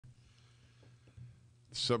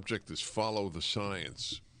The subject is follow the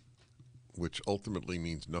science, which ultimately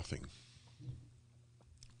means nothing.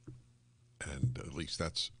 And at least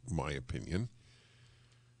that's my opinion.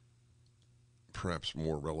 Perhaps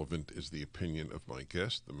more relevant is the opinion of my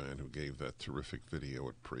guest, the man who gave that terrific video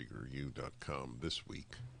at PragerU.com this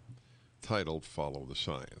week, titled Follow the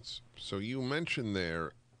Science. So you mentioned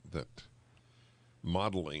there that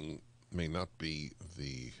modeling may not be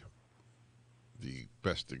the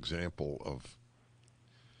best example of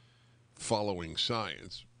following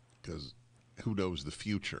science, because who knows the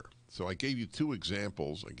future. So I gave you two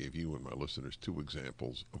examples. I gave you and my listeners two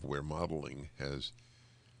examples of where modeling has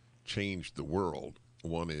changed the world.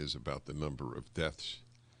 One is about the number of deaths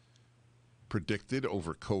predicted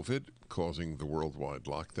over COVID, causing the worldwide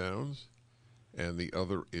lockdowns, and the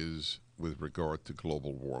other is with regard to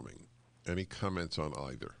global warming. Any comments on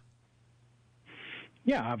either?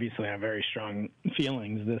 Yeah, obviously I have very strong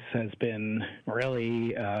feelings. This has been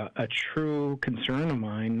really a true concern of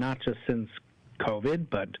mine, not just since COVID,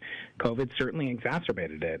 but COVID certainly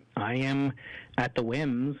exacerbated it. I am at the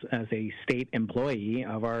whims as a state employee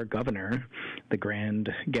of our governor, the grand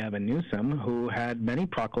Gavin Newsom, who had many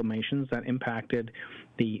proclamations that impacted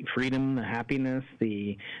the freedom, the happiness,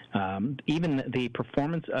 the even the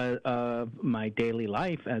performance of my daily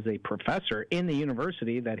life as a professor in the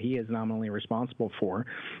university that he is nominally responsible for,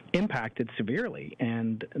 impacted severely.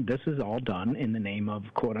 And this is all done in the name of,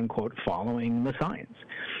 quote unquote, following the science.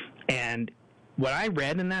 And what I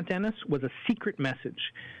read in that, Dennis, was a secret message.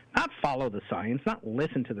 Not follow the science, not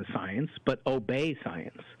listen to the science, but obey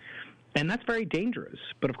science. And that's very dangerous.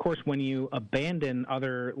 But, of course, when you abandon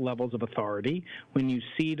other levels of authority, when you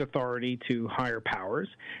cede authority to higher powers,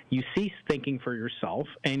 you cease thinking for yourself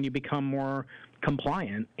and you become more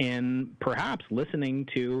compliant and perhaps listening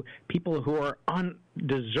to people who are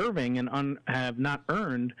undeserving and have not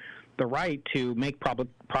earned the right to make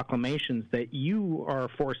proclamations that you are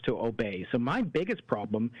forced to obey. So my biggest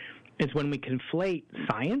problem is when we conflate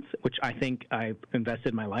science, which I think I've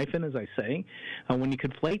invested my life in, as I say, when you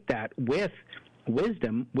conflate that with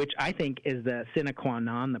wisdom, which I think is the sine qua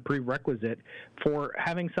non, the prerequisite for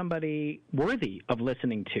having somebody worthy of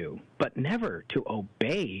listening to, but never to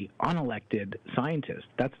obey unelected scientists.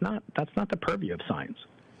 That's not the purview of science.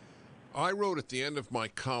 I wrote at the end of my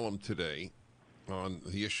column today on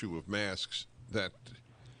the issue of masks that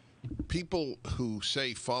people who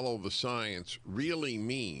say follow the science really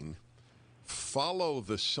mean follow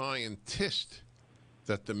the scientist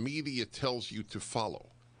that the media tells you to follow.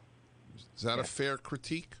 Is that a fair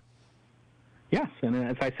critique? Yes, and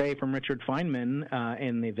as I say from Richard Feynman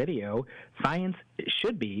in the video, science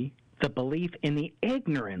should be the belief in the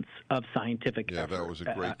ignorance of scientific that was a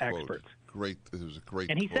great quote. Experts. It was a great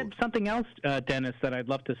And he quote. said something else, Dennis, that I'd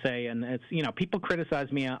love to say, and it's, people criticize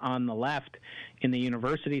me on the left in the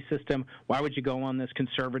university system. Why would you go on this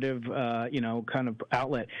conservative, kind of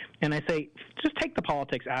outlet? And I say, just take the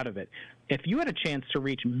politics out of it. If you had a chance to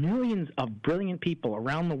reach millions of brilliant people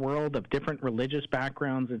around the world of different religious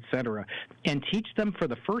backgrounds, et cetera, and teach them for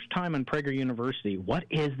the first time on Prager University, what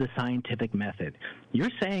is the scientific method?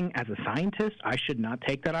 You're saying as a scientist, I should not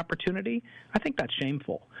take that opportunity? I think that's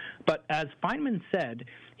shameful. But as Feynman said,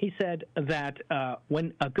 he said that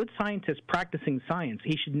when a good scientist practicing science,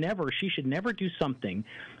 she should never do something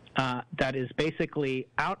that is basically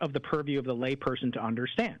out of the purview of the layperson to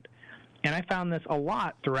understand. And I found this a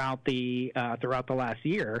lot throughout the last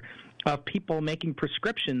year of people making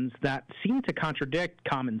prescriptions that seem to contradict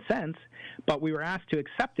common sense, but we were asked to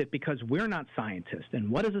accept it because we're not scientists. And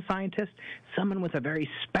what is a scientist? Someone with a very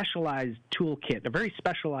specialized toolkit, a very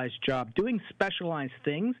specialized job, doing specialized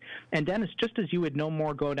things. And Dennis, just as you would no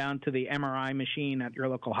more go down to the MRI machine at your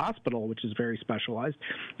local hospital, which is very specialized,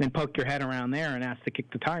 and poke your head around there and ask to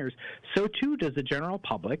kick the tires, so too does the general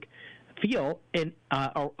public feel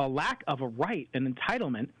a lack of a right, an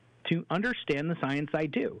entitlement to understand the science I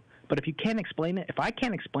do. But if you can't explain it, if I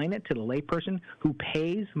can't explain it to the layperson who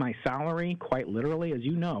pays my salary quite literally, as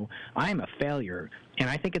you know, I am a failure.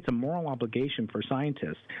 And I think it's a moral obligation for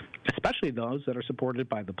scientists, especially those that are supported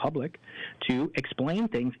by the public, to explain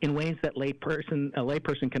things in ways that a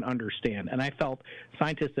layperson can understand. And I felt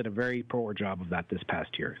scientists did a very poor job of that this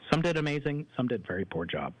past year. Some did amazing, some did very poor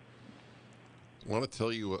job. I want to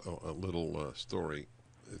tell you a little story.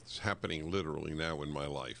 It's happening literally now in my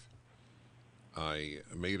life. I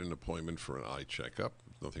made an appointment for an eye checkup.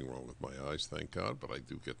 Nothing wrong with my eyes, thank God, but I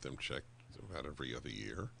do get them checked about every other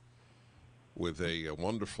year with a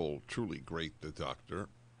wonderful, truly great doctor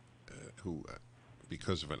who,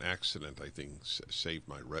 because of an accident, I think saved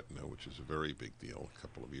my retina, which is a very big deal a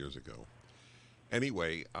couple of years ago.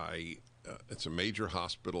 Anyway, it's a major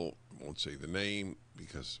hospital, won't say the name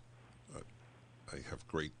because I have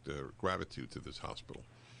great gratitude to this hospital.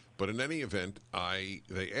 But in any event,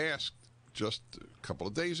 they asked just a couple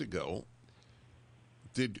of days ago,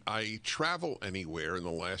 did I travel anywhere in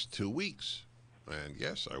the last 2 weeks? And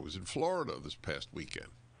yes, I was in Florida this past weekend.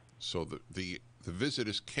 So the visit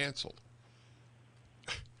is canceled.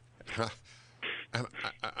 And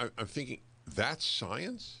I'm thinking, that's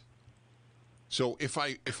science? So if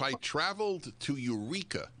I traveled to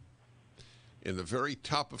Eureka in the very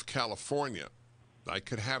top of California, I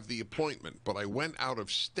could have the appointment, but I went out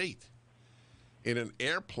of state in an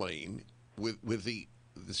airplane with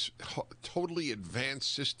this totally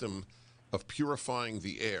advanced system of purifying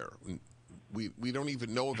the air. We don't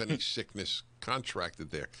even know of any sickness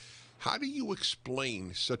contracted there. How do you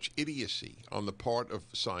explain such idiocy on the part of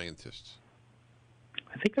scientists?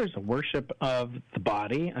 I think there's a worship of the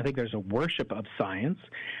body. I think there's a worship of science.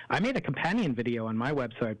 I made a companion video on my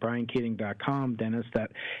website, briankeating.com, Dennis,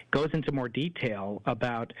 that goes into more detail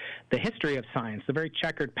about the history of science, the very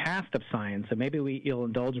checkered past of science. And maybe you'll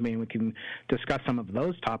indulge me and we can discuss some of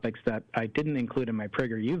those topics that I didn't include in my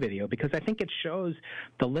PragerU video, because I think it shows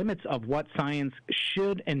the limits of what science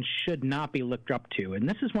should and should not be looked up to. And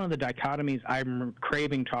this is one of the dichotomies I'm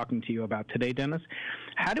craving talking to you about today, Dennis.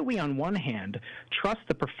 How do we, on one hand, trust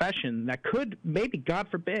the profession that could maybe, God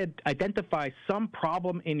forbid, identify some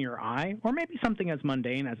problem in your eye, or maybe something as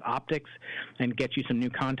mundane as optics and get you some new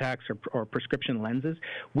contacts or prescription lenses?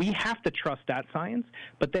 We have to trust that science,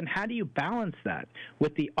 but then how do you balance that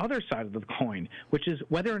with the other side of the coin, which is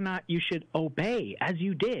whether or not you should obey, as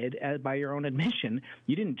you did by your own admission.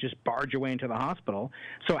 You didn't just barge your way into the hospital.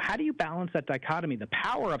 So how do you balance that dichotomy, the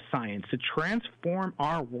power of science to transform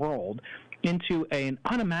our world into an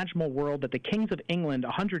unimaginable world that the kings of England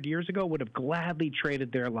 100 years ago would have gladly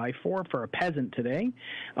traded their life for a peasant today?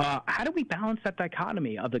 How do we balance that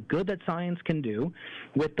dichotomy of the good that science can do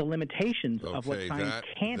with the limitations of what science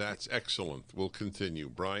can't do? That's excellent. We'll continue.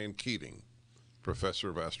 Brian Keating, professor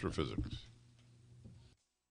of astrophysics.